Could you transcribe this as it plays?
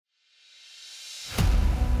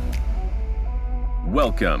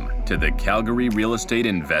Welcome to the Calgary Real Estate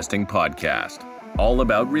Investing Podcast, all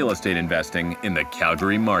about real estate investing in the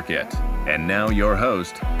Calgary market. And now your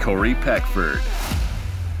host, Corey Peckford.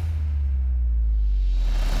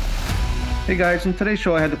 Hey guys, in today's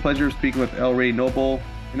show I had the pleasure of speaking with L. Ray Noble,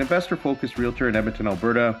 an investor-focused realtor in Edmonton,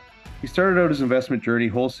 Alberta. He started out his investment journey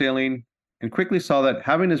wholesaling and quickly saw that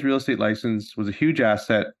having his real estate license was a huge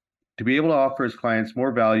asset to be able to offer his clients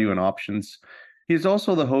more value and options. He is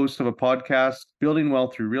also the host of a podcast, Building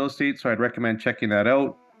Wealth Through Real Estate, so I'd recommend checking that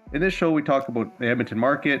out. In this show, we talk about the Edmonton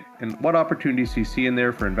market and what opportunities he's seeing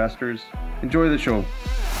there for investors. Enjoy the show.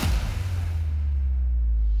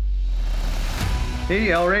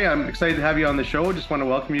 Hey, El Ray, I'm excited to have you on the show. Just want to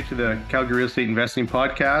welcome you to the Calgary Real Estate Investing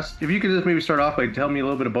Podcast. If you could just maybe start off by telling me a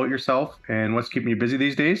little bit about yourself and what's keeping you busy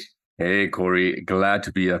these days. Hey, Corey, glad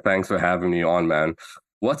to be here. Thanks for having me on, man.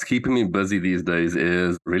 What's keeping me busy these days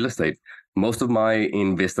is real estate. Most of my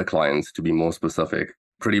investor clients, to be more specific,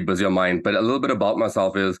 pretty busy on mine. But a little bit about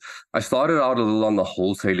myself is I started out a little on the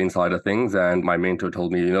wholesaling side of things. And my mentor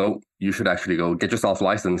told me, you should actually go get yourself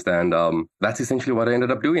licensed. And that's essentially what I ended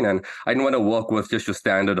up doing. And I didn't want to work with just your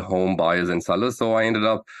standard home buyers and sellers. So I ended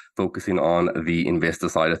up focusing on the investor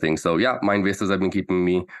side of things. So yeah, my investors have been keeping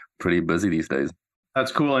me pretty busy these days.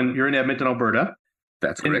 That's cool. And you're in Edmonton, Alberta.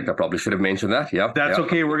 That's correct. I probably should have mentioned that. Yeah. That's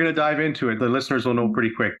okay. We're going to dive into it. The listeners will know pretty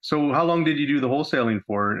quick. So how long did you do the wholesaling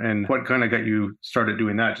for and what kind of got you started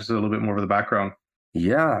doing that? Just a little bit more of the background.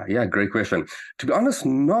 Yeah. Great question. To be honest,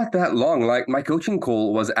 not that long. Like my coaching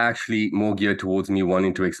call was actually more geared towards me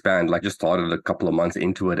wanting to expand. Like just started a couple of months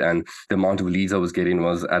into it. And the amount of leads I was getting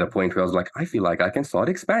was at a point where I was like, I feel like I can start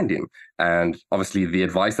expanding. And obviously the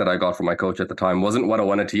advice that I got from my coach at the time wasn't what I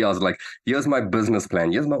wanted to hear. I was like, here's my business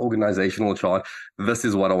plan. Here's my organizational chart. This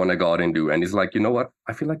is what I want to go out and do. And he's like, you know what?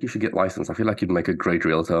 I feel like you should get licensed. I feel like you'd make a great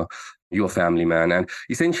realtor. You're a family man. And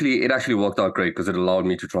essentially, it actually worked out great because it allowed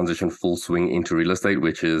me to transition full swing into real estate,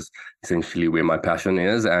 which is essentially where my passion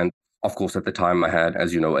is. And of course, at the time I had,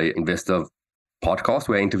 as you know, an investor podcast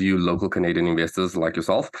where I interview local Canadian investors like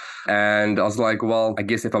yourself. And I was like, well, I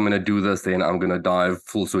guess if I'm going to do this, then I'm going to dive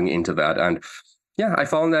full swing into that. And yeah, I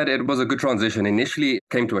found that it was a good transition. Initially, it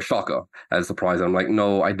came to a shocker as a surprise. I'm like,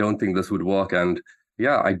 no, I don't think this would work. And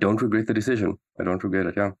yeah, I don't regret the decision. I don't regret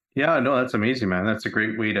it. Yeah. Yeah, no, that's amazing, man. That's a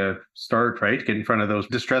great way to start, right? Get in front of those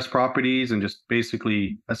distressed properties and just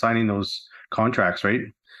basically assigning those contracts, right?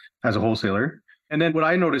 As a wholesaler. And then what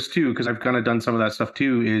I noticed too, because I've kind of done some of that stuff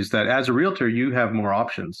too, is that as a realtor, you have more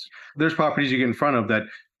options. There's properties you get in front of that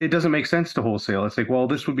it doesn't make sense to wholesale. It's like, well,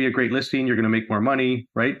 this would be a great listing. You're going to make more money,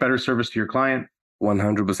 right? Better service to your client.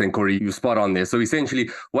 100% Corey, you spot on there. So essentially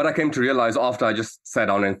what I came to realize after I just sat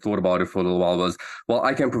down and thought about it for a little while was, well,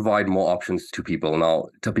 I can provide more options to people. Now,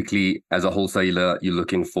 typically as a wholesaler, you're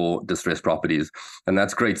looking for distressed properties and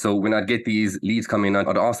that's great. So when I'd get these leads coming in,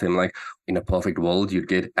 I'd ask them like, in a perfect world, you'd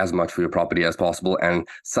get as much for your property as possible and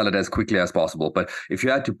sell it as quickly as possible. But if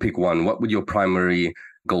you had to pick one, what would your primary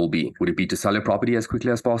goal be? Would it be to sell your property as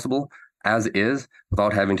quickly as possible, as is,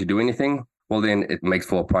 without having to do anything? Well, then it makes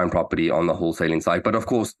for a prime property on the wholesaling side. But of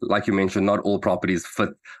course, like you mentioned, not all properties fit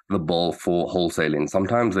the bill for wholesaling.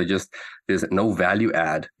 Sometimes there's no value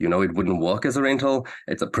add. It wouldn't work as a rental.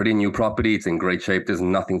 It's a pretty new property. It's in great shape. There's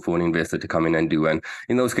nothing for an investor to come in and do. And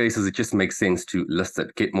in those cases, it just makes sense to list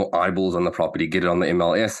it, get more eyeballs on the property, get it on the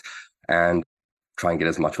MLS, and try and get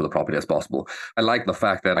as much for the property as possible. I like the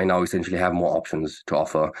fact that I now essentially have more options to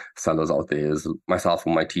offer sellers out there. As myself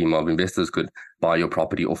and my team of investors could buy your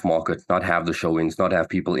property off market, not have the showings, not have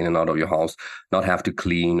people in and out of your house, not have to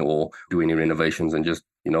clean or do any renovations and just,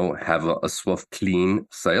 have a swift, clean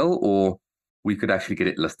sale, or we could actually get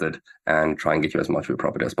it listed and try and get you as much for your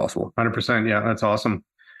property as possible. 100%. Yeah, that's awesome.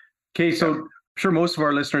 Okay, so I'm sure most of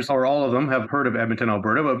our listeners, or all of them, have heard of Edmonton,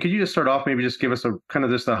 Alberta, but could you just start off, maybe just give us a kind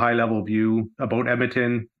of just a high level view about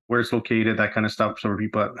Edmonton, where it's located, that kind of stuff, so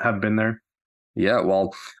people that have been there? Yeah,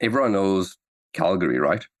 well, everyone knows Calgary,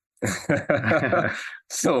 right?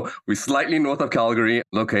 So we're slightly north of Calgary,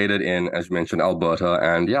 located in, as you mentioned, Alberta.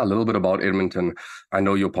 And yeah, a little bit about Edmonton. I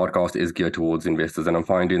know your podcast is geared towards investors, and I'm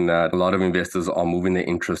finding that a lot of investors are moving their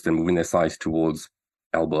interest and moving their sights towards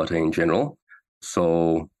Alberta in general.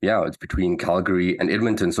 So yeah, it's between Calgary and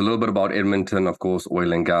Edmonton. So a little bit about Edmonton, of course,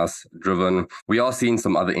 oil and gas driven. We are seeing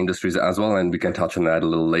some other industries as well, and we can touch on that a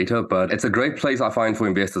little later. But it's a great place, I find, for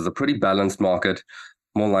investors, a pretty balanced market.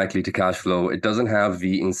 more likely to cash flow. It doesn't have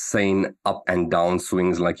the insane up and down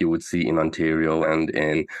swings like you would see in Ontario and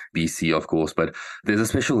in BC, of course. But there's a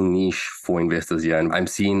special niche for investors here. And I'm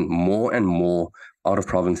seeing more and more out of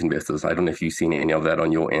province investors. I don't know if you've seen any of that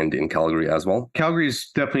on your end in Calgary as well. Calgary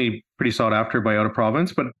is definitely pretty sought after by out of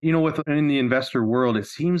province, but within the investor world, it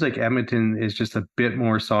seems like Edmonton is just a bit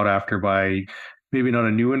more sought after by maybe not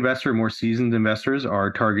a new investor, more seasoned investors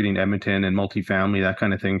are targeting Edmonton and multifamily, that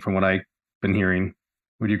kind of thing, from what I've been hearing.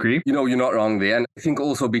 Would you agree? You're not wrong there. And I think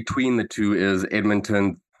also between the two is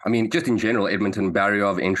Edmonton. I mean, just in general, Edmonton barrier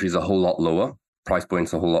of entry is a whole lot lower. Price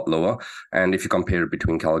points a whole lot lower. And if you compare it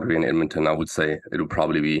between Calgary and Edmonton, I would say it would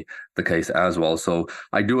probably be the case as well. So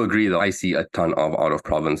I do agree that I see a ton of out of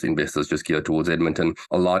province investors just geared towards Edmonton,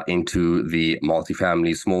 a lot into the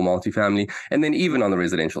multifamily, small multifamily. And then even on the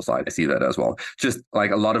residential side, I see that as well. Just like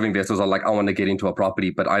a lot of investors are like, I want to get into a property,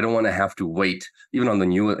 but I don't want to have to wait. Even on the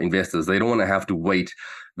newer investors, they don't want to have to wait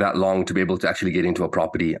that long to be able to actually get into a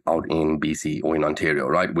property out in BC or in Ontario,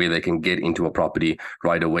 right? Where they can get into a property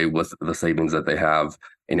right away with the savings that they have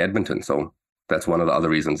in Edmonton. So that's one of the other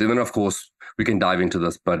reasons. And then, of course, we can dive into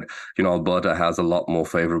this, but, Alberta has a lot more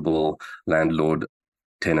favorable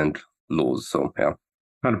landlord-tenant laws. So, yeah.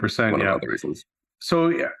 100%, one yeah. of the other reasons.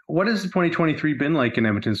 So what has 2023 been like in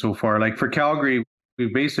Edmonton so far? Like for Calgary,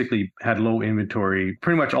 we've basically had low inventory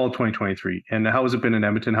pretty much all 2023. And how has it been in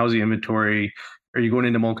Edmonton? How's the inventory? Are you going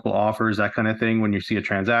into multiple offers, that kind of thing, when you see a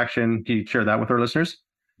transaction? Can you share that with our listeners?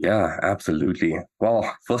 Yeah, absolutely.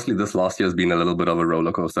 Well, firstly, this last year has been a little bit of a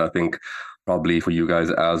roller coaster, I think, probably for you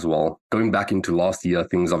guys as well. Going back into last year,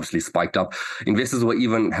 things obviously spiked up. Investors were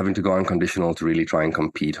even having to go unconditional to really try and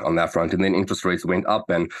compete on that front. And then interest rates went up.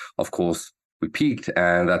 And of course, we peaked,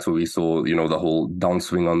 and that's where we saw, the whole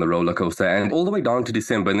downswing on the roller coaster, and all the way down to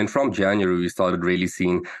December. And then from January, we started really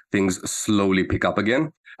seeing things slowly pick up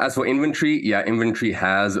again. As for inventory, inventory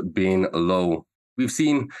has been low. We've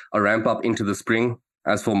seen a ramp up into the spring.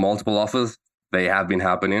 As for multiple offers, they have been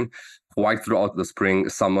happening quite throughout the spring,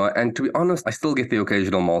 summer. And to be honest, I still get the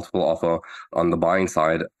occasional multiple offer on the buying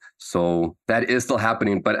side. So that is still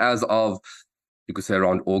happening. But as of, you could say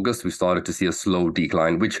around August, we started to see a slow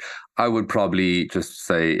decline, which I would probably just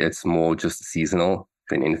say it's more just seasonal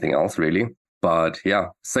than anything else, really. But yeah,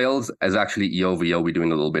 sales is actually year over year, we're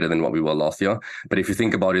doing a little better than what we were last year. But if you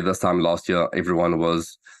think about it, this time last year, everyone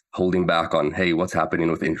was holding back on, hey, what's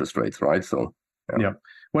happening with interest rates, right? So, yeah.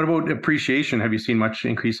 What about appreciation? Have you seen much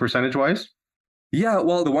increase percentage-wise? Yeah,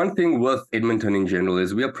 well, the one thing with Edmonton in general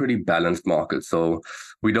is we are pretty balanced market. So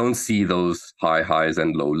we don't see those high highs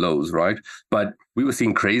and low lows, right? But we were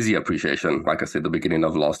seeing crazy appreciation, like I said, the beginning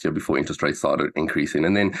of last year before interest rates started increasing.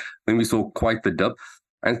 And then we saw quite the dip.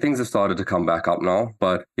 And things have started to come back up now.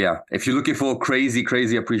 But yeah, if you're looking for crazy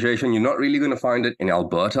appreciation, you're not really going to find it in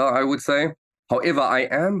Alberta, I would say. However, I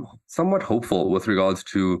am somewhat hopeful with regards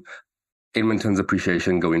to Edmonton's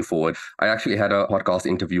appreciation going forward. I actually had a podcast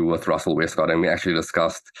interview with Russell Westcott, and we actually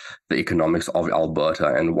discussed the economics of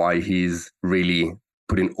Alberta and why he's really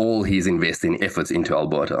putting all his investing efforts into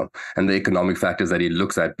Alberta and the economic factors that he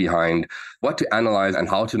looks at behind what to analyze and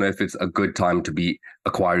how to know if it's a good time to be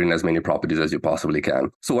acquiring as many properties as you possibly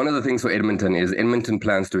can. So one of the things for Edmonton is Edmonton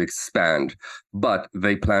plans to expand, but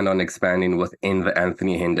they plan on expanding within the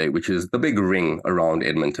Anthony Henday, which is the big ring around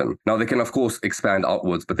Edmonton. Now they can of course expand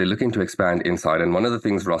outwards, but they're looking to expand inside. And one of the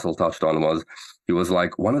things Russell touched on was, he was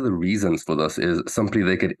like, one of the reasons for this is simply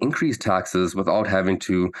they could increase taxes without having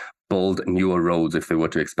to build newer roads if they were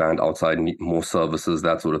to expand outside, more services,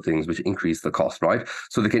 that sort of things, which increase the cost, right?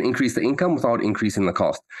 So they can increase the income without increasing the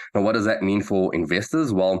cost. Now, what does that mean for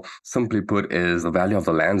investors? Well, simply put, is the value of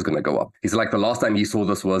the land's going to go up. He's like, the last time he saw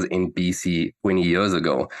this was in BC 20 years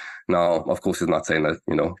ago. Now, of course, he's not saying that,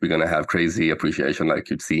 we're going to have crazy appreciation like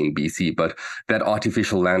you'd see in BC, but that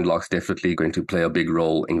artificial landlock's definitely going to play a big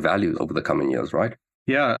role in values over the coming years, right?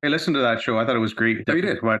 Yeah, I listened to that show. I thought it was great. Oh, you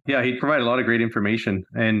did? Yeah, he provided a lot of great information.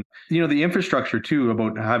 And, the infrastructure too,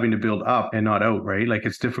 about having to build up and not out, right? Like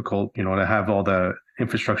it's difficult, to have all the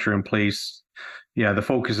infrastructure in place. Yeah, the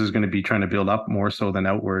focus is going to be trying to build up more so than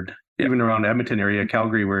outward, even around Edmonton area,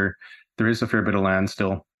 Calgary, where there is a fair bit of land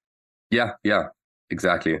still. Yeah,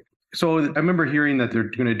 exactly. So I remember hearing that they're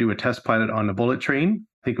going to do a test pilot on a bullet train.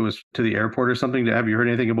 I think it was to the airport or something. Have you heard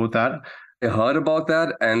anything about that? I heard about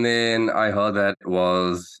that, and then I heard that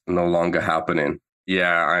was no longer happening.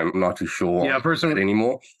 Yeah, I'm not too sure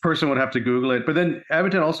anymore. Person would have to Google it. But then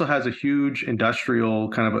Edmonton also has a huge industrial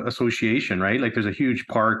kind of association, right? Like there's a huge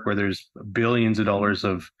park where there's billions of dollars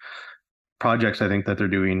of projects, I think, that they're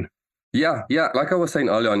doing. Yeah. Like I was saying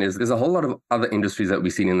earlier on, there's a whole lot of other industries that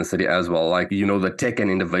we've seen in the city as well. Like, the tech and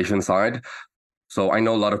innovation side. So I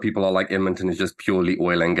know a lot of people are like Edmonton is just purely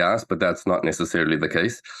oil and gas, but that's not necessarily the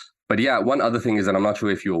case. But yeah, one other thing is, and I'm not sure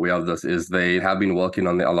if you're aware of this, is they have been working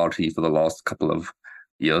on the LRT for the last couple of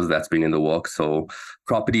years. That's been in the works. So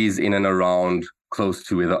properties in and around close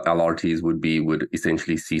to where the LRTs would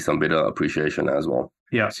essentially see some better appreciation as well.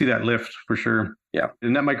 Yeah, see that lift for sure. Yeah.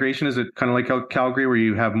 And that migration, is it kind of like Calgary where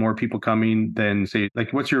you have more people coming than say,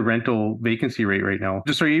 like what's your rental vacancy rate right now?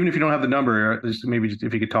 Just so even if you don't have the number, maybe just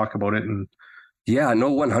if you could talk about it. And yeah,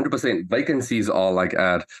 no, 100%. Vacancies are like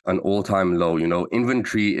at an all-time low.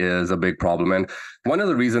 Inventory is a big problem. And one of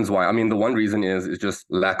the reasons why, the one reason is just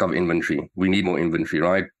lack of inventory. We need more inventory,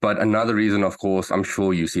 right? But another reason, of course, I'm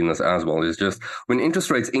sure you've seen this as well, is just when interest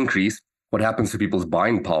rates increase, what happens to people's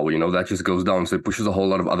buying power? That just goes down. So it pushes a whole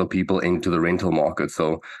lot of other people into the rental market.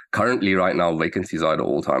 So currently right now, vacancies are at an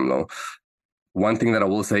all-time low. One thing that I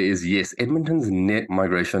will say is, yes, Edmonton's net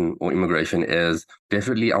migration or immigration is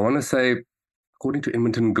definitely, I want to say, according to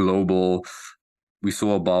Edmonton Global, we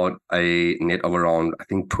saw about a net of around, I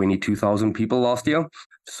think, 22,000 people last year.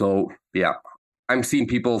 So yeah, I'm seeing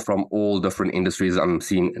people from all different industries. I'm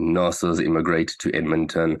seeing nurses immigrate to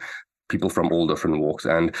Edmonton, people from all different walks.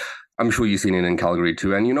 And I'm sure you've seen it in Calgary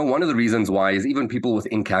too. And one of the reasons why is even people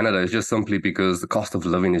within Canada is just simply because the cost of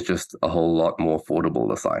living is just a whole lot more affordable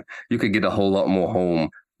this side. You could get a whole lot more home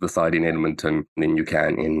this side in Edmonton than you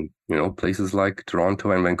can in, places like Toronto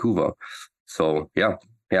and Vancouver. So yeah.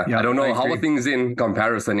 I don't know how are things in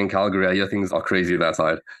comparison in Calgary. I hear things are crazy that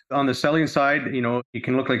side. On the selling side, you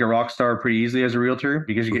can look like a rock star pretty easily as a realtor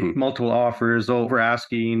because you get multiple offers, over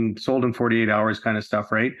asking, sold in 48 hours kind of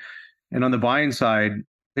stuff, right? And on the buying side,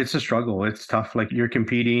 it's a struggle. It's tough. Like you're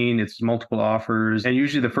competing, it's multiple offers. And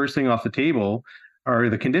usually the first thing off the table are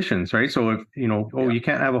the conditions, right? So if, you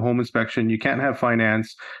can't have a home inspection, you can't have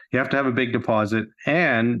finance, you have to have a big deposit,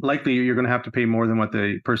 and likely you're going to have to pay more than what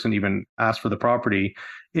the person even asked for the property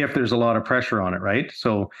if there's a lot of pressure on it, right?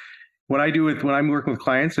 So what I do when I'm working with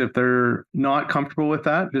clients, if they're not comfortable with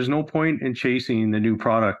that, there's no point in chasing the new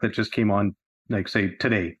product that just came on, like say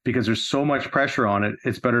today, because there's so much pressure on it.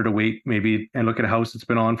 It's better to wait maybe and look at a house that's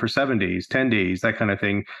been on for 7 days, 10 days, that kind of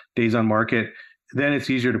thing, days on market. Then it's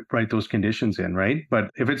easier to write those conditions in, right? But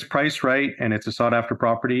if it's priced right and it's a sought after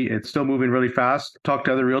property, it's still moving really fast. Talk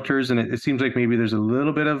to other realtors and it seems like maybe there's a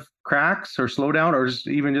little bit of cracks or slowdown, or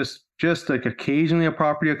just like occasionally a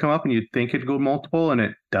property will come up and you'd think it'd go multiple and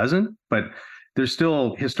it doesn't, but there's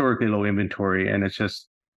still historically low inventory and it's just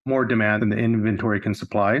more demand than the inventory can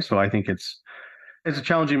supply. So I think it's a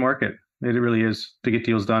challenging market. It really is to get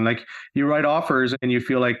deals done. Like you write offers and you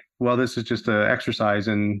feel like, well, this is just an exercise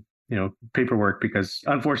in paperwork, because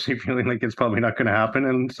unfortunately feeling like it's probably not going to happen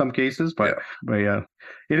in some cases, but it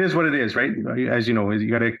is what it is, right? As you know, you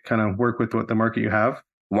got to kind of work with what the market you have.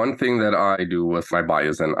 One thing that I do with my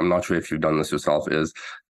buyers, and I'm not sure if you've done this yourself, is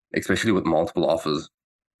especially with multiple offers,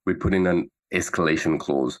 we put in an escalation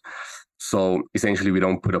clause. So essentially we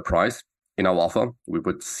don't put a price in our offer. We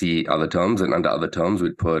would see other terms, and under other terms,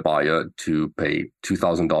 we'd put buyer to pay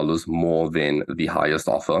 $2,000 more than the highest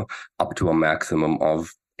offer, up to a maximum of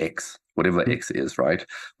X, whatever X is, right?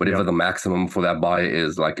 Whatever the maximum for that buyer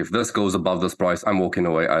is. Like if this goes above this price, I'm walking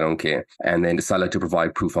away, I don't care. And then the seller to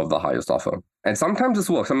provide proof of the highest offer. And sometimes this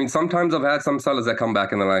works. Sometimes I've had some sellers that come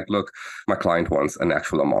back and they're like, look, my client wants an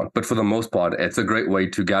actual amount. But for the most part, it's a great way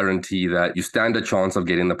to guarantee that you stand a chance of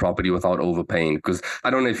getting the property without overpaying. Because I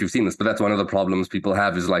don't know if you've seen this, but that's one of the problems people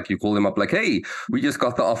have is like you call them up like, hey, we just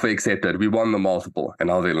got the offer accepted. We won the multiple. And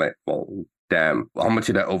now they're like, well, damn, how much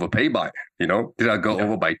did I overpay by? Did I go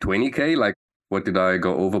over by 20K? Like, what did I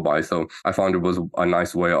go over by? So I found it was a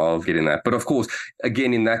nice way of getting that. But of course,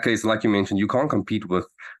 again, in that case, like you mentioned, you can't compete with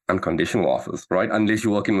unconditional offers, right? Unless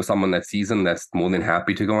you're working with someone that's seasoned, that's more than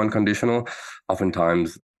happy to go unconditional.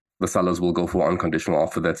 Oftentimes, the sellers will go for unconditional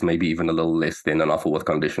offer that's maybe even a little less than an offer with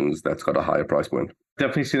conditions that's got a higher price point.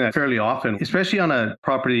 Definitely see that fairly often, especially on a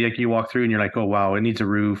property like you walk through and you're like, oh, wow, it needs a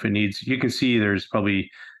roof. You can see there's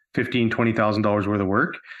probably $15,000, $20,000 worth of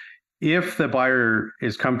work. If the buyer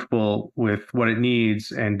is comfortable with what it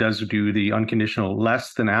needs and does do the unconditional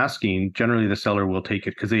less than asking, generally the seller will take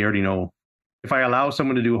it because they already know. If I allow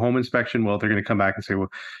someone to do a home inspection, well, they're going to come back and say, well,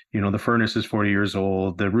 the furnace is 40 years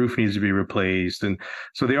old, the roof needs to be replaced. And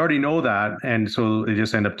so they already know that. And so they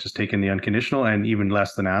just end up just taking the unconditional and even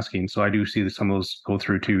less than asking. So I do see that some of those go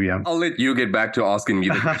through too. Yeah. I'll let you get back to asking me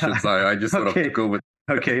the questions. I just sort of go with.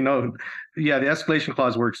 Okay. No. Yeah. The escalation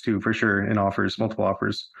clause works too, for sure, in offers, multiple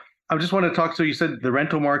offers. I just want to talk. So you said the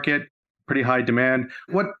rental market, pretty high demand.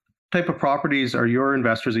 What type of properties are your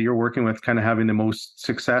investors that you're working with kind of having the most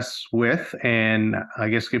success with? And I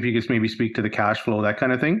guess if you could maybe speak to the cash flow, that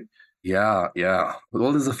kind of thing. Yeah, yeah.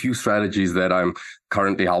 Well, there's a few strategies that I'm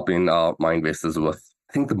currently helping my investors with.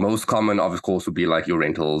 I think the most common, of course, would be like your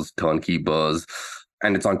rentals, turnkey burrs,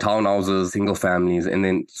 and it's on townhouses, single families, and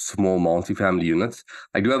then small multifamily units.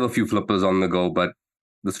 I do have a few flippers on the go, but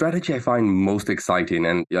the strategy I find most exciting,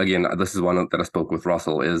 and again, this is one that I spoke with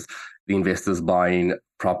Russell, is the investors buying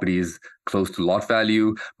properties close to lot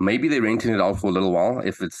value. Maybe they're renting it out for a little while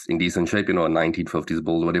if it's in decent shape, a 1950s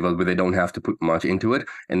build, whatever, where they don't have to put much into it.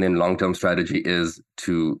 And then long-term strategy is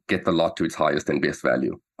to get the lot to its highest and best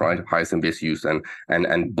value, right? Highest and best use,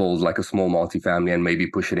 and build like a small multifamily and maybe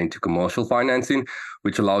push it into commercial financing,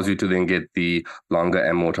 which allows you to then get the longer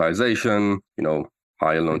amortization,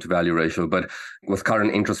 higher loan to value ratio. But with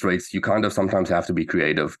current interest rates, you kind of sometimes have to be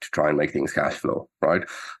creative to try and make things cash flow, right?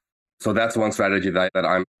 So that's one strategy that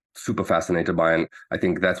I'm super fascinated by. And I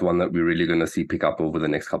think that's one that we're really going to see pick up over the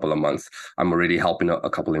next couple of months. I'm already helping a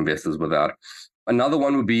couple investors with that. Another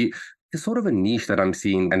one would be it's sort of a niche that I'm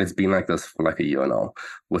seeing, and it's been like this for like a year now,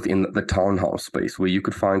 within the townhouse space, where you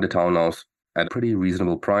could find a townhouse at a pretty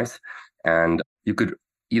reasonable price. And you could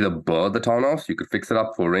either burr the townhouse, you could fix it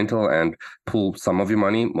up for rental and pull some of your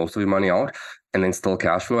money, most of your money out, and then still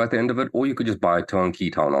cash flow at the end of it, or you could just buy a turnkey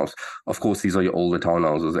townhouse. Of course, these are your older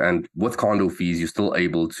townhouses, and with condo fees, you're still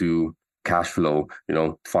able to cash flow,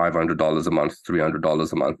 $500 a month,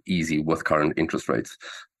 $300 a month, easy with current interest rates.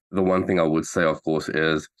 The one thing I would say, of course,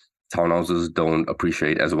 is townhouses don't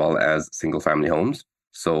appreciate as well as single family homes.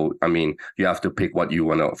 So, I mean, you have to pick what you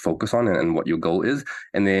want to focus on and what your goal is.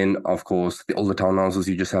 And then, of course, the older townhouses,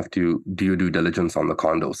 you just have to do your due diligence on the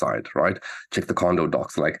condo side, right? Check the condo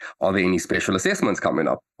docs. Like, are there any special assessments coming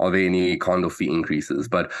up? Are there any condo fee increases?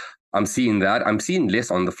 But I'm seeing that. I'm seeing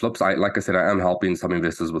less on the flips. Like I said, I am helping some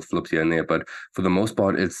investors with flips here and there, but for the most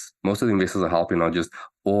part, most of the investors are helping are just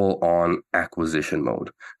all on acquisition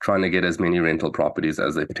mode, trying to get as many rental properties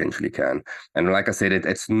as they potentially can. And like I said,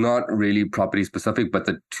 it's not really property specific, but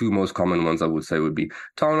the two most common ones I would say would be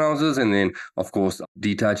townhouses, and then of course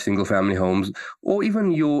detached single family homes, or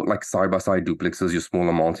even your like side by side duplexes, your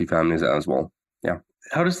smaller multifamilies as well. Yeah.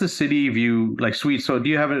 How does the city view like suites? So do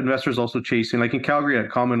you have investors also chasing, like in Calgary, a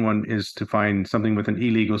common one is to find something with an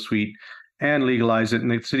illegal suite and legalize it.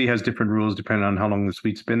 And the city has different rules depending on how long the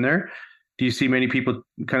suite's been there. Do you see many people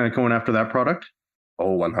kind of going after that product?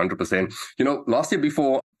 Oh, 100%. Last year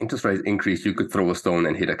before interest rates increased, you could throw a stone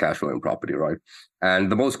and hit a cash flowing property, right?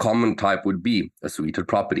 And the most common type would be a suited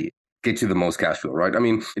property. Get you the most cash flow, right? I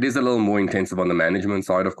mean, it is a little more intensive on the management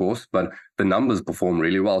side, of course, but the numbers perform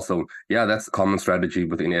really well. So yeah, that's a common strategy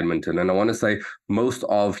within Edmonton. And I want to say most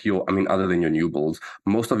of other than your new builds,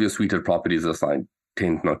 most of your suited properties aside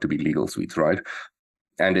tend not to be legal suites, right?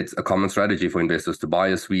 And it's a common strategy for investors to buy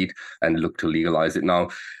a suite and look to legalize it. Now,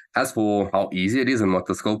 as for how easy it is and what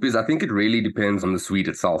the scope is, I think it really depends on the suite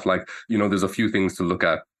itself. Like, there's a few things to look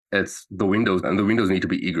at. It's the windows, and the windows need to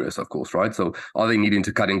be egress, of course, right? So are they needing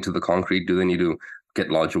to cut into the concrete? Do they need to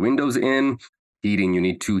get larger windows in? Heating, you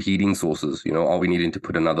need 2 heating sources. Are we needing to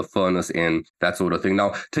put another furnace in? That sort of thing.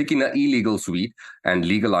 Now, taking an illegal suite and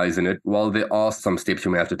legalizing it, well, there are some steps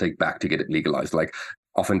you may have to take back to get it legalized. Like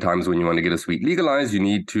oftentimes when you want to get a suite legalized, you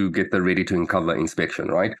need to get the ready to uncover inspection,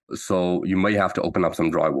 right? So you may have to open up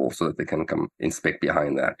some drywall so that they can come inspect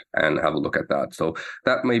behind that and have a look at that. So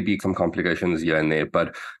that may be some complications here and there,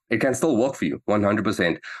 but it can still work for you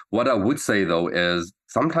 100%. What I would say though is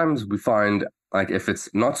sometimes we find like if it's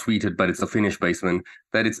not suited, but it's a finished basement,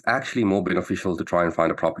 that it's actually more beneficial to try and find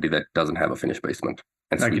a property that doesn't have a finished basement.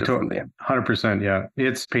 And suite it from there. 100%. Yeah.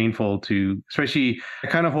 It's painful to, especially, I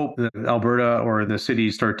kind of hope that Alberta or the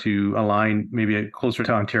cities start to align maybe closer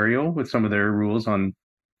to Ontario with some of their rules on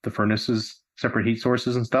the furnaces, separate heat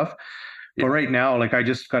sources and stuff. Yeah. But right now, like I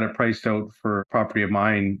just got it priced out for a property of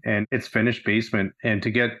mine and it's finished basement. And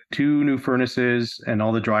to get 2 new furnaces and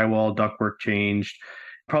all the drywall ductwork changed,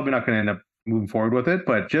 probably not going to end up moving forward with it,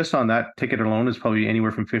 but just on that ticket alone is probably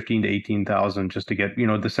anywhere from 15 to 18,000 just to get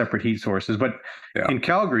the separate heat sources. But in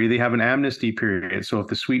Calgary, they have an amnesty period. So if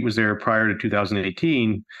the suite was there prior to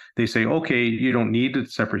 2018, they say, okay, you don't need a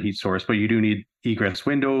separate heat source, but you do need egress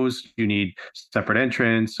windows, you need separate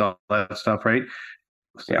entrance, all that stuff, right?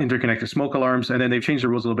 Interconnected smoke alarms, and then they've changed the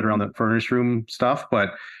rules a little bit around the furnace room stuff. But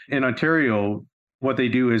in Ontario, what they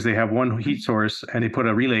do is they have one heat source and they put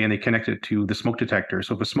a relay and they connect it to the smoke detector.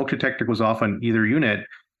 So if a smoke detector goes off on either unit,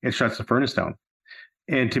 it shuts the furnace down.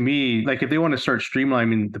 And to me, like if they want to start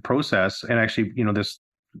streamlining the process and actually, this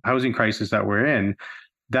housing crisis that we're in,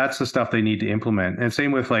 that's the stuff they need to implement. And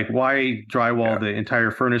same with like, why drywall the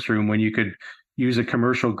entire furnace room when you could use a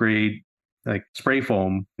commercial grade like spray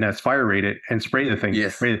foam that's fire rated and spray the thing.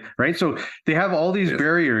 Yes. Right. So they have all these Yes.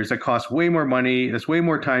 barriers that cost way more money. That's way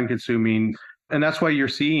more time consuming. And that's why you're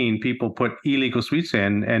seeing people put illegal suites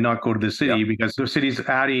in and not go to the city because the city's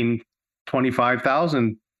adding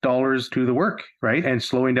 $25,000 to the work, right? And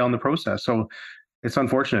slowing down the process. So it's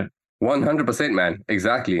unfortunate. 100%, man.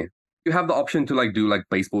 Exactly. You have the option to like do like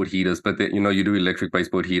baseboard heaters, but you do electric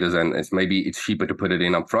baseboard heaters and it's cheaper to put it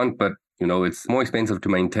in up front, but it's more expensive to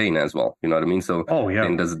maintain as well. You know what I mean? So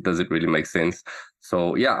then does it really make sense?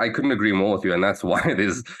 So yeah, I couldn't agree more with you. And that's why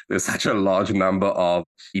there's such a large number of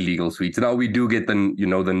illegal suites. Now we do get the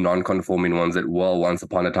non-conforming ones that were once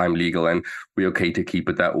upon a time legal, and we're okay to keep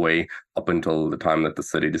it that way up until the time that the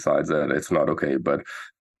city decides that it's not okay. But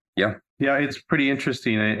yeah. Yeah, it's pretty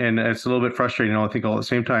interesting and it's a little bit frustrating, I think, all at the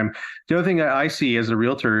same time. The other thing that I see as a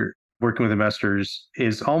realtor working with investors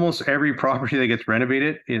is almost every property that gets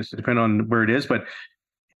renovated, is depending on where it is, but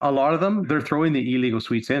a lot of them, they're throwing the illegal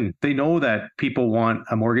suites in. They know that people want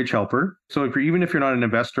a mortgage helper. So even if you're not an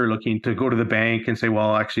investor looking to go to the bank and say,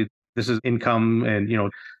 well, actually, this is income and,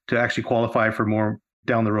 to actually qualify for more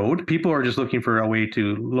down the road, people are just looking for a way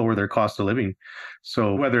to lower their cost of living.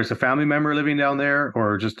 So whether it's a family member living down there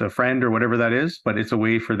or just a friend or whatever that is, but it's a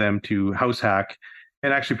way for them to house hack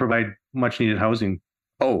and actually provide much needed housing.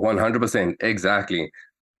 Oh, 100%. Exactly.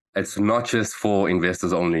 It's not just for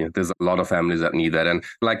investors only. There's a lot of families that need that. And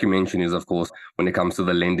like you mentioned is, of course, when it comes to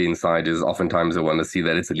the lending side, is oftentimes they want to see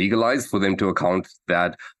that it's legalized for them to account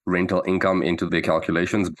that rental income into their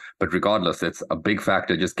calculations. But regardless, it's a big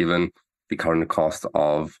factor just given the current cost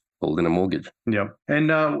of holding a mortgage. Yeah. And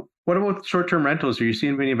what about short-term rentals? Are you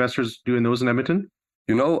seeing many investors doing those in Edmonton?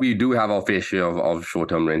 We do have our fair share of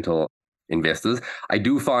short-term rental investors. I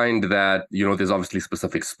do find that, there's obviously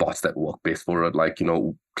specific spots that work best for it, like,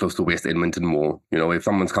 close to West Edmonton Mall. If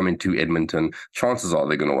someone's coming to Edmonton, chances are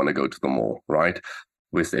they're going to want to go to the mall, right?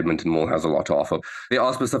 West Edmonton Mall has a lot to offer. There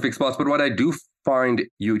are specific spots, but what I do find,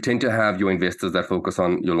 you tend to have your investors that focus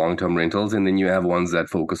on your long-term rentals, and then you have ones that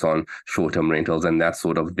focus on short-term rentals, and that's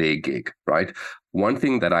sort of their gig, right? One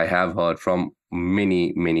thing that I have heard from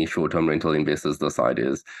many, many short-term rental investors this side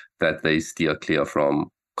is that they steer clear from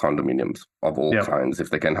condominiums of all kinds if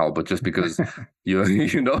they can help it, just because your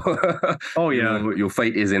fate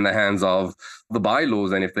is in the hands of the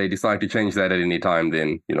bylaws, and if they decide to change that at any time,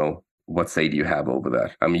 then what say do you have over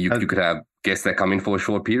that? I mean, you could have guests that come in for a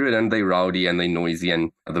short period and they rowdy and they noisy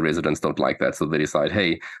and the residents don't like that. So they decide,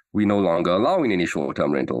 hey, we're no longer allowing any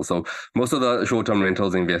short-term rentals. So most of the short-term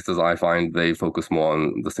rentals investors, I find, they focus more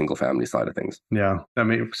on the single family side of things. Yeah, that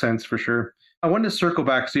makes sense for sure. I wanted to circle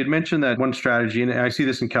back. So you'd mentioned that one strategy, and I see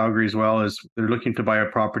this in Calgary as well, is they're looking to buy a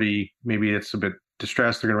property. Maybe it's a bit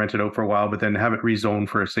distressed. They're going to rent it out for a while, but then have it rezoned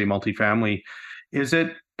for, say, multifamily. Is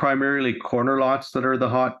it primarily corner lots that are the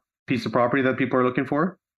hot piece of property that people are looking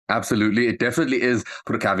for? Absolutely. It definitely is.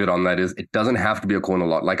 Put a caveat on that is it doesn't have to be a corner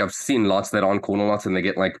lot. Like I've seen lots that aren't corner lots and they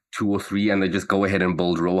get like 2 or 3 and they just go ahead and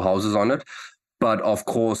build row houses on it. But of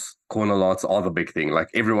course, corner lots are the big thing. Like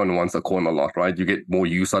everyone wants a corner lot, right? You get more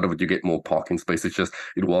use out of it. You get more parking space.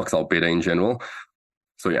 It works out better in general.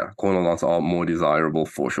 So yeah, corner lots are more desirable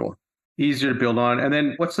for sure. Easier to build on. And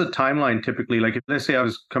then what's the timeline typically? Like, let's say I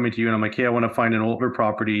was coming to you and I'm like, hey, I want to find an older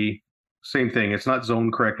property. Same thing. It's not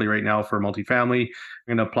zoned correctly right now for multifamily.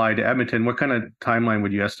 I'm going to apply to Edmonton. What kind of timeline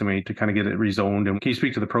would you estimate to kind of get it rezoned? And can you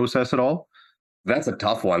speak to the process at all? That's a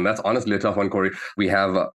tough one. That's honestly a tough one, Corey. We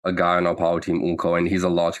have a guy on our power team, Unko, and he's a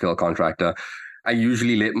large-scale contractor. I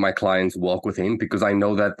usually let my clients work with him because I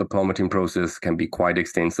know that the permitting process can be quite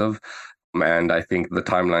extensive. And I think the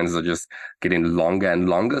timelines are just getting longer and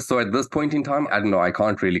longer. So at this point in time, I don't know, I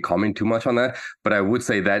can't really comment too much on that. But I would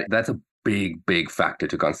say that that's a big factor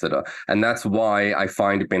to consider. And that's why I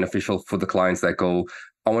find it beneficial for the clients that go,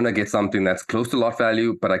 I want to get something that's close to lot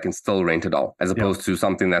value, but I can still rent it out, as opposed to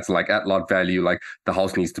something that's like at lot value, like the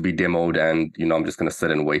house needs to be demoed and, I'm just going to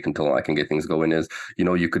sit and wait until I can get things going.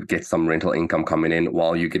 You could get some rental income coming in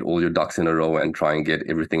while you get all your ducks in a row and try and get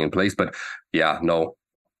everything in place. But yeah, no,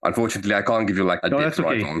 unfortunately, I can't give you like a that's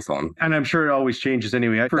okay. on. And I'm sure it always changes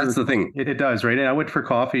anyway. That's the thing. It does, right? And I went for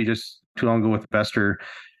coffee just too long ago with an investor.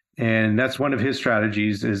 And that's one of his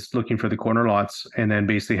strategies, is looking for the corner lots and then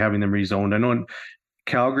basically having them rezoned. I know in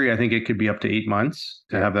Calgary, I think it could be up to 8 months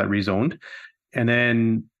to have that rezoned. And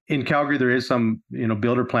then in Calgary, there is some,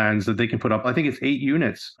 builder plans that they can put up. I think it's 8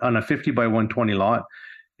 units on a 50 by 120 lot.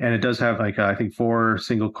 And it does have like, I think 4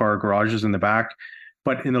 single car garages in the back.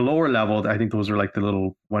 But in the lower level, I think those are like the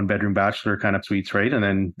little 1-bedroom bachelor kind of suites, right? And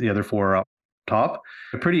then the other 4 are up top.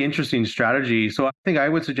 A pretty interesting strategy. So I think I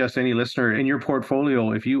would suggest any listener in your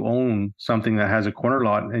portfolio, if you own something that has a corner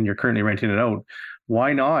lot and you're currently renting it out,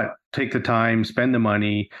 why not take the time, spend the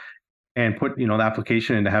money, and put, the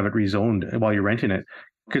application in to have it rezoned while you're renting it?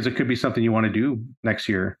 Because it could be something you want to do next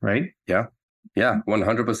year, right? Yeah. Yeah,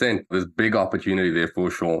 100%. There's big opportunity there for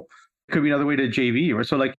sure. It could be another way to JV. Or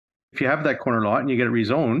so like if you have that corner lot and you get it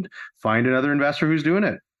rezoned, find another investor who's doing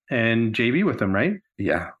it and JV with them, right?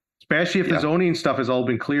 Yeah. Especially if the zoning stuff has all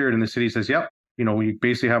been cleared and the city says, yep, we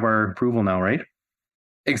basically have our approval now, right?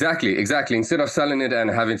 Exactly. Instead of selling it and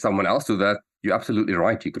having someone else do that, you're absolutely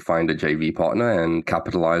right. You could find a JV partner and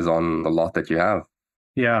capitalize on the lot that you have.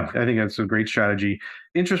 Yeah, I think that's a great strategy.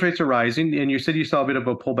 Interest rates are rising, and you said you saw a bit of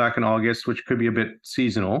a pullback in August, which could be a bit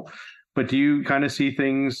seasonal. But do you kind of see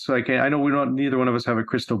things like, I know neither one of us have a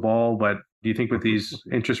crystal ball, but do you think with these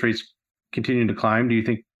interest rates continuing to climb, do you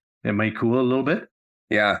think it might cool a little bit?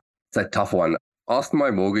 Yeah, it's a tough one. Asked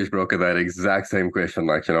my mortgage broker that exact same question,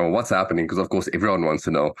 like, what's happening? Because of course, everyone wants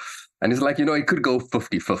to know. And he's like, it could go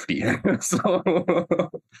 50-50. So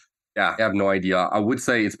yeah, I have no idea. I would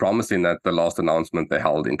say it's promising that the last announcement, they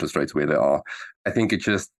held interest rates where they are. I think it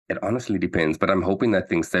honestly depends, but I'm hoping that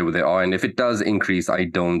things stay where they are. And if it does increase, I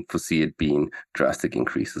don't foresee it being drastic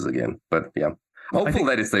increases again. But yeah, hopeful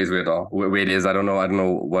that it stays where it is. I don't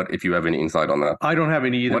know if you have any insight on that. I don't have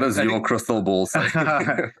any either. What does your crystal ball say?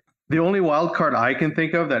 The only wild card I can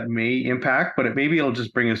think of that may impact, but maybe it'll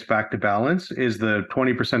just bring us back to balance, is the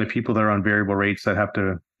 20% of people that are on variable rates that have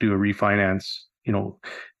to do a refinance.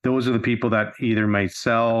 Those are the people that either might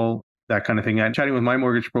sell, that kind of thing. I'm chatting with my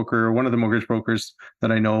mortgage broker, one of the mortgage brokers that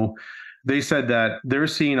I know. They said that they're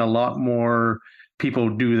seeing a lot more people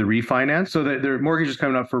do the refinance, so that their mortgage is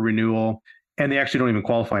coming up for renewal and they actually don't even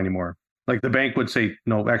qualify anymore. Like the bank would say,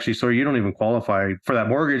 no, actually, sorry, you don't even qualify for that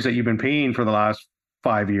mortgage that you've been paying for the last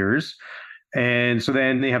 5 years. And so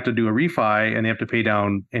then they have to do a refi and they have to pay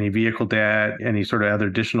down any vehicle debt, any sort of other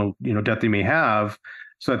additional, debt they may have,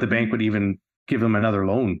 so that the bank would even give them another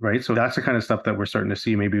loan, right? So that's the kind of stuff that we're starting to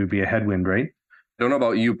see maybe would be a headwind, right? I don't know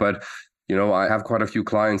about you, but, I have quite a few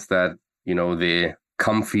clients that, their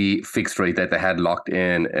comfy fixed rate that they had locked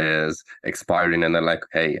in is expiring and they're like,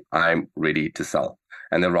 hey, I'm ready to sell.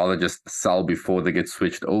 And they'd rather just sell before they get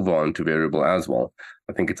switched over onto variable as well.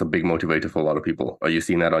 I think it's a big motivator for a lot of people. Are you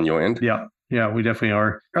seeing that on your end? Yeah, we definitely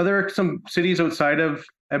are. Are there some cities outside of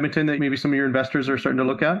Edmonton that maybe some of your investors are starting to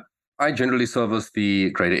look at? I generally service the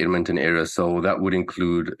greater Edmonton area. So that would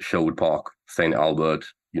include Sherwood Park, St. Albert,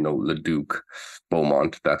 Leduc,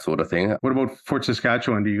 Beaumont, that sort of thing. What about Fort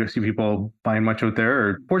Saskatchewan? Do you see people buying much out there?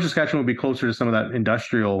 Or Fort Saskatchewan would be closer to some of that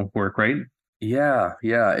industrial work, right? Yeah,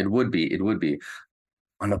 it would be.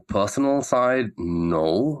 On a personal side,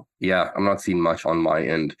 no. Yeah, I'm not seeing much on my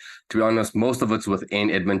end. To be honest, most of it's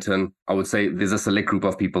within Edmonton. I would say there's a select group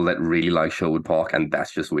of people that really like Sherwood Park, and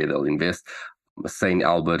that's just where they'll invest. St.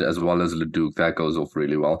 Albert as well as Leduc, that goes off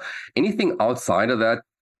really well. Anything outside of that,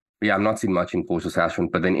 yeah, I'm not seeing much in Fort Saskatchewan,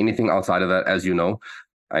 but then anything outside of that, as you know,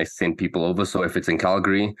 I send people over. So if it's in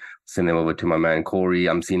Calgary, send them over to my man Corey.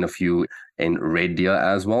 I'm seeing a few in Red Deer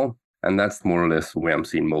as well. And that's more or less where I'm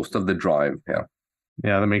seeing most of the drive. Yeah.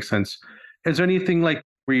 Yeah, that makes sense. Is there anything like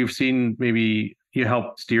where you've seen maybe you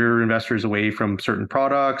help steer investors away from certain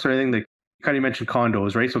products or anything? Like kind of mentioned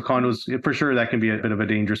condos, right? So condos, for sure, that can be a bit of a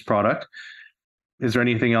dangerous product. Is there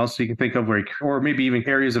anything else you can think of or maybe even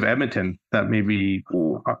areas of Edmonton that maybe...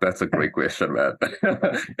 Ooh, that's a great question, man.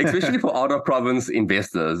 Especially for out of province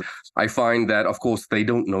investors. I find that, of course, they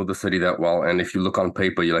don't know the city that well. And if you look on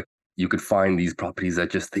paper, you could find these properties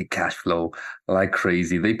that just they cash flow like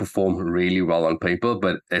crazy. They perform really well on paper,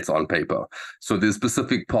 but it's on paper. So there's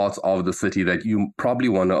specific parts of the city that you probably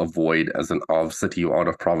want to avoid as an of city or out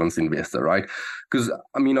of province investor, right? Because,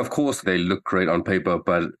 of course, they look great on paper,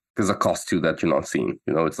 but there's a cost to that you're not seeing.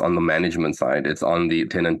 It's on the management side. It's on the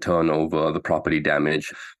tenant turnover, the property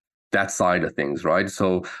damage, that side of things, right?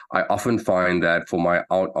 So I often find that for my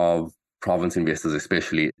out of province investors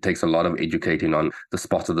especially, it takes a lot of educating on the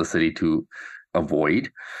spots of the city to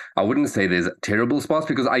avoid. I wouldn't say there's terrible spots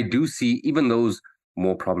because I do see, even those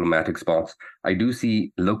more problematic spots, I do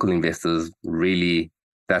see local investors really,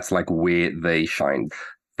 that's like where they shine.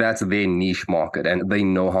 That's their niche market and they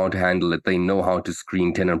know how to handle it. They know how to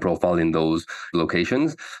screen tenant profile in those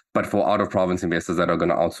locations. But for out of province investors that are going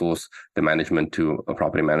to outsource the management to a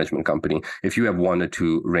property management company, if you have 1 or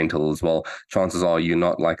 2 rentals, well, chances are you're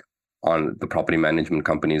not like on the property management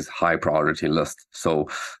company's high priority list. So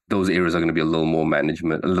those areas are going to be a little more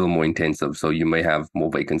management, a little more intensive. So you may have more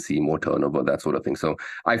vacancy, more turnover, that sort of thing. So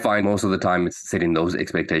I find most of the time it's setting those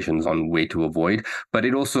expectations on where to avoid. But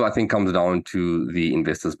it also, I think, comes down to the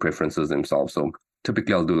investors' preferences themselves. So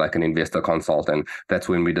typically I'll do like an investor consult, and that's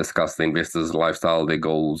when we discuss the investor's lifestyle, their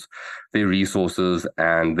goals, their resources,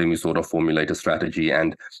 and then we sort of formulate a strategy.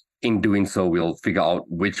 And in doing so, we'll figure out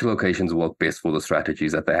which locations work best for the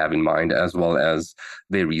strategies that they have in mind, as well as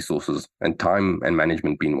their resources, and time and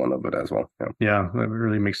management being one of it as well. Yeah, that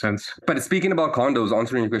really makes sense. But speaking about condos,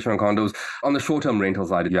 answering your question on condos, on the short-term rental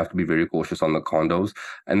side, you have to be very cautious on the condos.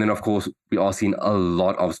 And then, of course, we are seeing a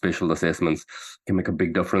lot of special assessments can make a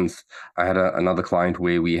big difference. I had another client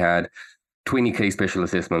where we had 20K special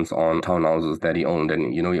assessments on townhouses that he owned.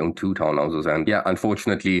 And, he owned 2 townhouses. And yeah,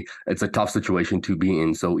 unfortunately, it's a tough situation to be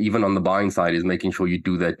in. So even on the buying side is making sure you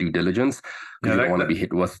do that due diligence, because you don't want to be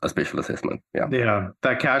hit with a special assessment. Yeah. Yeah.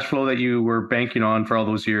 That cash flow that you were banking on for all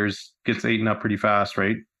those years gets eaten up pretty fast,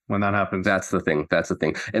 right? When that happens. That's the thing.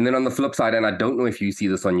 And then on the flip side, and I don't know if you see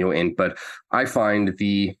this on your end, but I find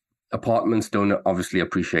the apartments don't obviously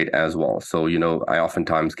appreciate as well. So, I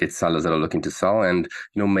oftentimes get sellers that are looking to sell, and,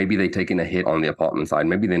 maybe they're taking a hit on the apartment side.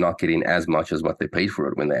 Maybe they're not getting as much as what they paid for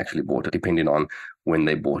it when they actually bought it, depending on when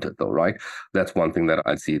they bought it though, right? That's one thing that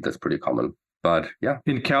I'd see that's pretty common. But yeah.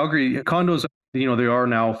 In Calgary, condos, they are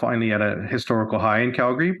now finally at a historical high in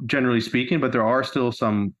Calgary, generally speaking, but there are still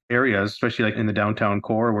some areas, especially like in the downtown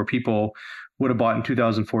core, where people would have bought in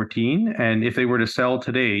 2014. And if they were to sell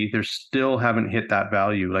today, they still haven't hit that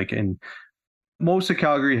value. Like in most of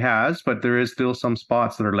Calgary has, but there is still some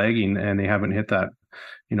spots that are lagging and they haven't hit that,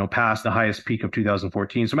 past the highest peak of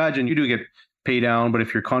 2014. So imagine you do get pay down, but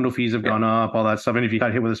if your condo fees have gone up, all that stuff, and if you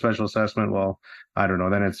got hit with a special assessment, well, I don't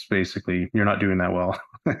know, then it's basically, you're not doing that well.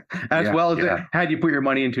 Had you put your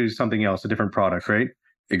money into something else, a different product, right?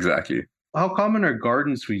 Exactly. How common are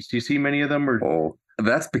garden suites? Do you see many of them? Oh,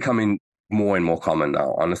 that's becoming more and more common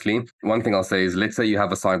now, honestly. One thing I'll say is, let's say you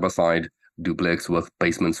have a side-by-side duplex with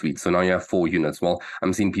basement suites. So now you have 4 units. Well,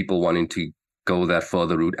 I'm seeing people wanting to go that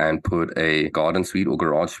further route and put a garden suite or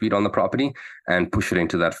garage suite on the property and push it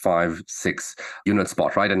into that 5-6 unit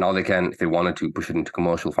spot, right? And now they can, if they wanted to, push it into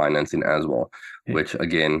commercial financing as well, which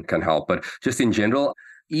again can help. But just in general,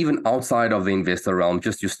 even outside of the investor realm,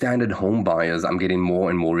 just your standard home buyers, I'm getting more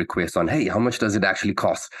and more requests on, hey, how much does it actually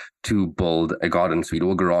cost to build a garden suite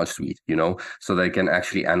or a garage suite, so they can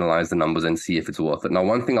actually analyze the numbers and see if it's worth it. Now,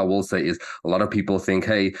 one thing I will say is a lot of people think,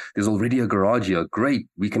 hey, there's already a garage here. Great.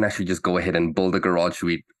 We can actually just go ahead and build a garage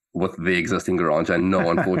suite with the existing garage. And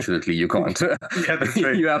no, unfortunately, you can't. Yeah, that's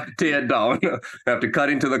right. You have to tear it down. You have to cut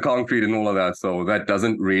into the concrete and all of that. So that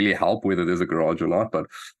doesn't really help whether there's a garage or not. But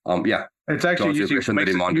yeah. It's actually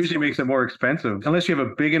usually makes it more expensive, unless you have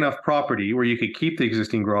a big enough property where you could keep the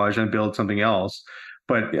existing garage and build something else.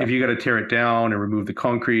 But if you got to tear it down and remove the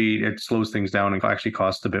concrete, it slows things down and actually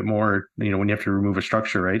costs a bit more, when you have to remove a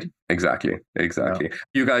structure, right? Exactly. Yeah.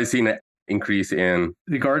 You guys seen an increase in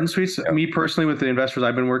the garden suites? Yeah. Me personally, with the investors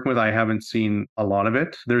I've been working with, I haven't seen a lot of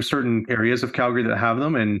it. There's certain areas of Calgary that have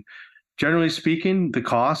them. And generally speaking, the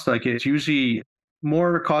cost, it's usually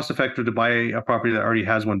more cost effective to buy a property that already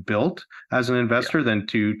has one built as an investor than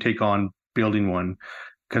to take on building one,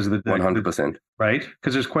 because of the 100%. Right?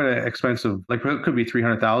 Because there's quite an expensive, it could be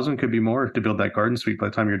 300,000, could be more to build that garden suite by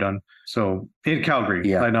the time you're done. So in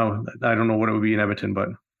Calgary, I don't know what it would be in Edmonton, but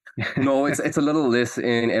no, it's a little less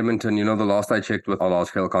in Edmonton. The last I checked with a large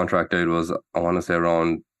scale contractor, it was, I want to say,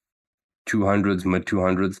 around 200s, mid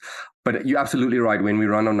 200s. But you're absolutely right. When we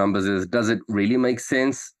run our numbers, does it really make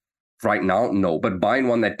sense? Right now, no. But buying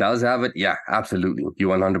one that does have it, yeah, absolutely.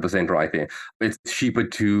 You're 100% right there. It's cheaper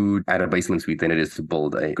to add a basement suite than it is to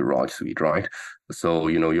build a garage suite, right? So,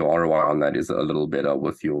 your ROI on that is a little better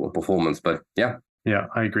with your performance. But yeah. Yeah,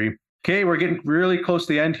 I agree. Okay, we're getting really close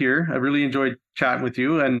to the end here. I really enjoyed chatting with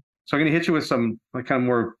you. And so I'm going to hit you with some kind of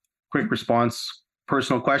more quick response,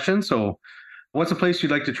 personal questions. So what's a place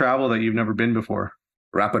you'd like to travel that you've never been before?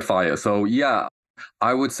 Rapid fire. So yeah,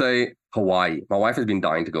 I would say Hawaii. My wife has been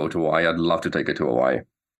dying to go to Hawaii. I'd love to take her to Hawaii.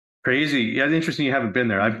 Crazy. Yeah, interesting you haven't been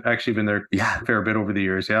there. I've actually been there a fair bit over the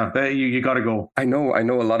years. Yeah, you got to go. I know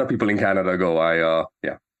a lot of people in Canada go.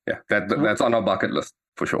 That's on our bucket list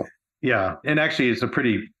for sure. Yeah, and actually it's a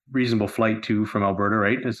pretty reasonable flight too from Alberta,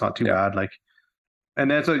 right? It's not too bad. And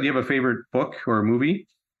do you have a favorite book or movie?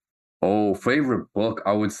 Oh, favorite book,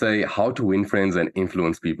 I would say How to Win Friends and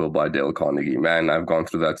Influence People by Dale Carnegie. Man, I've gone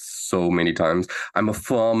through that so many times. I'm a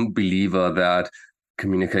firm believer that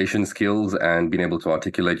communication skills and being able to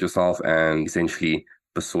articulate yourself and essentially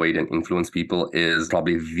persuade and influence people is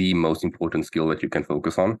probably the most important skill that you can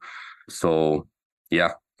focus on. So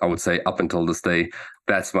yeah, I would say up until this day,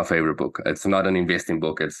 that's my favorite book. It's not an investing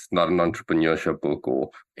book. It's not an entrepreneurship book or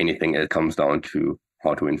anything. It comes down to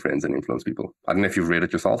How to Win Friends and Influence People. I don't know if you've read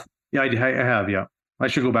it yourself. Yeah, I have. Yeah. I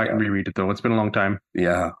should go back and reread it though. It's been a long time.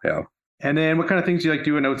 Yeah. And then what kind of things do you like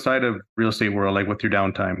doing outside of real estate world, like with your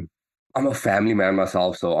downtime? I'm a family man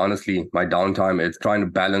myself. So honestly, my downtime is trying to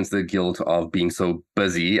balance the guilt of being so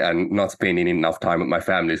busy and not spending enough time with my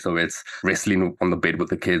family. So it's wrestling on the bed with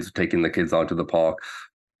the kids, taking the kids out to the park.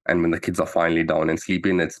 And when the kids are finally down and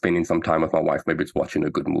sleeping, it's spending some time with my wife. Maybe it's watching a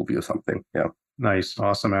good movie or something. Yeah. Nice.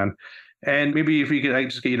 Awesome, man. And maybe if we could, I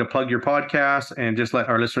just get you to plug your podcast and just let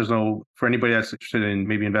our listeners know, for anybody that's interested in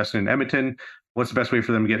maybe investing in Edmonton, what's the best way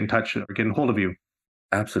for them to get in touch or get a hold of you?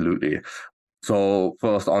 Absolutely. So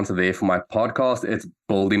first answer there for my podcast, it's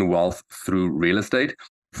Building Wealth Through Real Estate.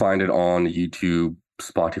 Find it on YouTube,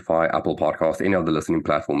 Spotify, Apple Podcasts, any of the listening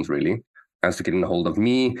platforms, really. As to getting a hold of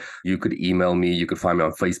me, you could email me, you could find me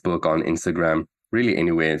on Facebook, on Instagram, really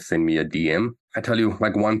anywhere, send me a DM. I tell you,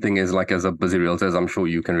 like one thing is like as a busy realtor, as I'm sure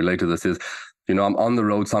you can relate to this, is, you know, I'm on the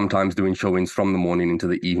road sometimes doing showings from the morning into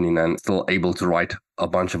the evening and still able to write a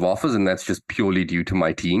bunch of offers. And that's just purely due to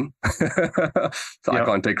my team. So I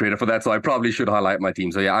can't take credit for that. So I probably should highlight my team.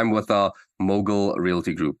 So yeah, I'm with Mogul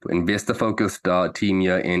Realty Group, investor-focused team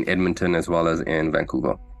here in Edmonton as well as in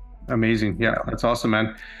Vancouver. Amazing. Yeah, that's awesome,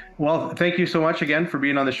 man. Well, thank you so much again for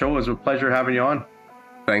being on the show. It was a pleasure having you on.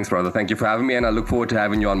 Thanks, brother. Thank you for having me. And I look forward to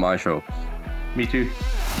having you on my show. Me too.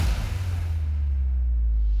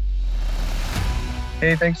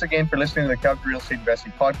 Hey, thanks again for listening to the Calgary Real Estate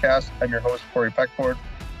Investing Podcast. I'm your host, Corey Peckford.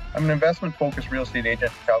 I'm an investment-focused real estate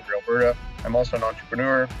agent in Calgary, Alberta. I'm also an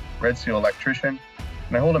entrepreneur, Red Seal electrician,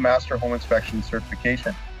 and I hold a Master Home Inspection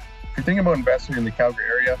certification. If you're thinking about investing in the Calgary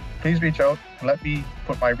area, please reach out and let me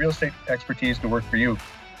put my real estate expertise to work for you.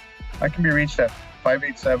 I can be reached at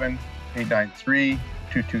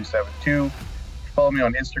 587-893-2272. Follow me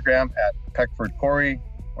on Instagram at Peckford Corey,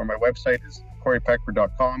 or my website is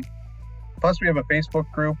coreypeckford.com. Plus, we have a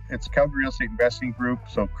Facebook group. It's Calgary Real Estate Investing Group,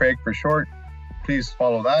 so Craig for short. Please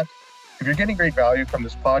follow that. If you're getting great value from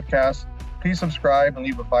this podcast, please subscribe and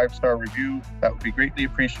leave a 5-star review. That would be greatly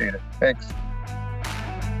appreciated. Thanks.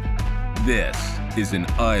 This is an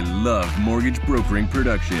I Love Mortgage Brokering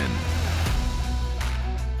production.